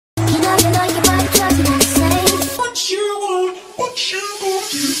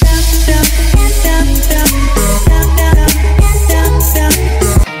You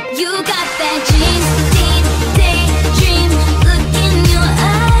got that daydream look in your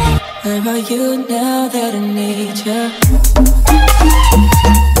eye. Where are you now that I need you?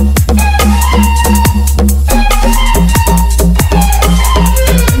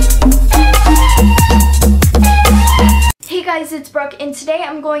 Hey guys, it's Brooke, and today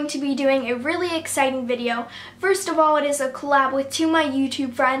I'm going to be doing a really exciting video. First of all, it is a collab with two of my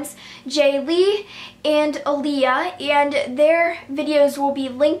YouTube friends, JAYLEIGH'S and Aaliyah, and their videos will be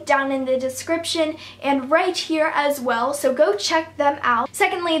linked down in the description and right here as well, so go check them out.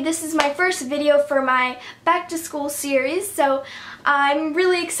 Secondly, this is my first video for my back to school series, so I'm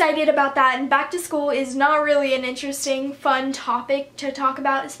really excited about that, and back to school is not really an interesting, fun topic to talk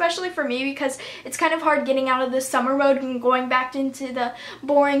about, especially for me because it's kind of hard getting out of the summer mode and going back into the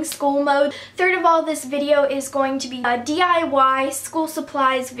boring school mode. Third of all, this video is going to be a DIY school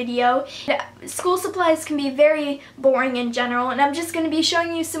supplies video. School supplies can be very boring in general, and I'm just going to be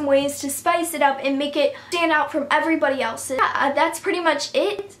showing you some ways to spice it up and make it stand out from everybody else's. That's pretty much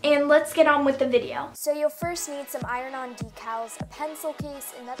it, and let's get on with the video. So you'll first need some iron-on decals, a pencil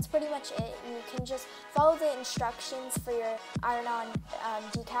case, and that's pretty much it. You can just follow the instructions for your iron-on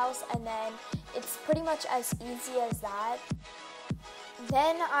decals, and then it's pretty much as easy as that.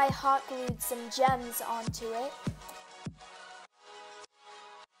 Then I hot glued some gems onto it.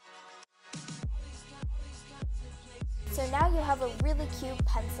 So now you have a really cute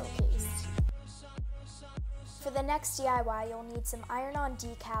pencil case. For the next DIY, you'll need some iron-on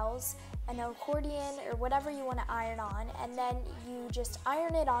decals, an accordion, or whatever you want to iron on, and then you just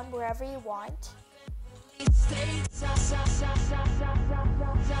iron it on wherever you want.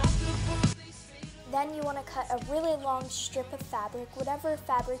 Then you want to cut a really long strip of fabric, whatever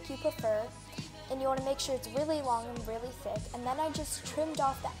fabric you prefer, and you want to make sure it's really long and really thick. And then I just trimmed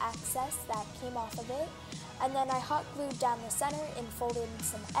off the excess that came off of it, and then I hot glued down the center and folded in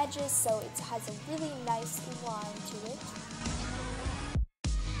some edges so it has a really nice line to it.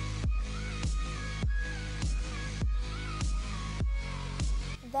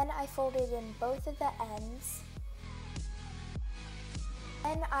 Then I folded in both of the ends.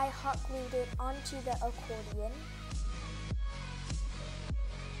 Then I hot glued it onto the accordion.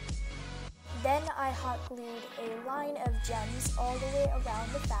 Then I hot glued a line of gems all the way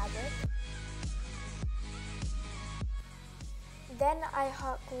around the fabric. Then I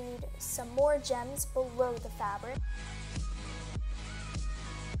hot glued some more gems below the fabric.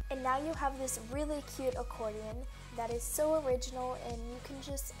 And now you have this really cute accordion that is so original, and you can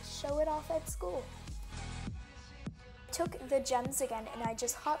just show it off at school. Took the gems again and I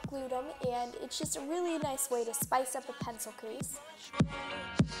just hot glued them, and it's just a really nice way to spice up a pencil case.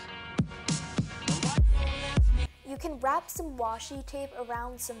 You can wrap some washi tape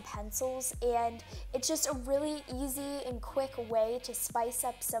around some pencils, and it's just a really easy and quick way to spice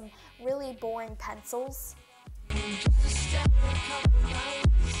up some really boring pencils.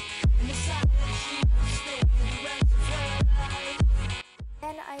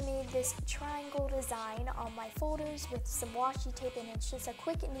 Then I made this triangle design on my folders with some washi tape, and it's just a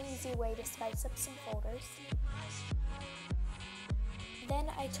quick and easy way to spice up some folders. Then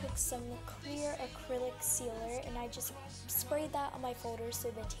I took some clear acrylic sealer and I just sprayed that on my folders so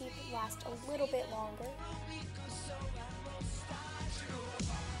the tape lasts a little bit longer.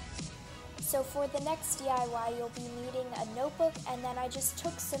 So for the next DIY, you'll be needing a notebook, and then I just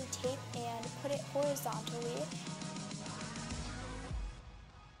took some tape and put it horizontally.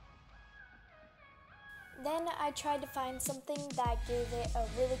 Then I tried to find something that gave it a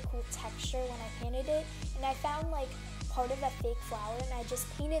really cool texture when I painted it, and I found like part of a fake flower, and I just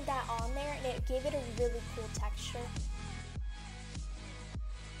painted that on there, and it gave it a really cool texture.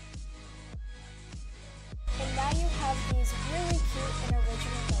 And now you have these really cute and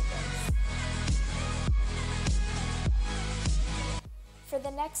original notebooks. For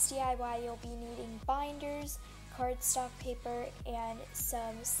the next DIY, you'll be needing binders, cardstock paper, and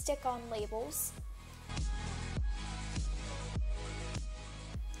some stick-on labels.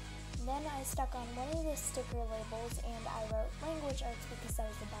 Then I stuck on one of the sticker labels and I wrote language arts because that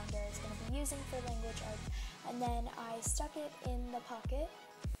was the binder I was going to be using for language arts. And then I stuck it in the pocket.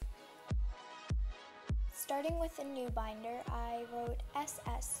 Starting with a new binder, I wrote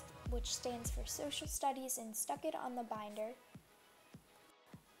SS, which stands for Social Studies, and stuck it on the binder.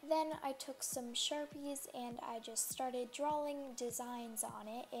 Then I took some Sharpies and I just started drawing designs on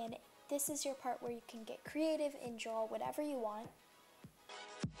it, and this is your part where you can get creative and draw whatever you want.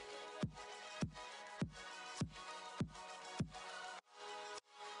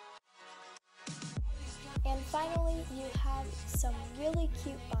 And finally, you have some really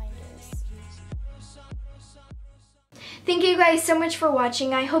cute binders. thank you guys so much for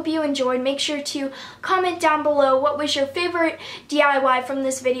watching. I hope you enjoyed. Make sure to comment down below what was your favorite DIY from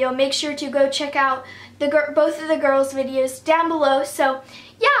this video. Make sure to go check out both of the girls' videos down below. So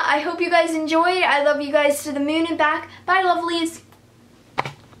yeah, I hope you guys enjoyed. I love you guys to the moon and back. Bye, lovelies.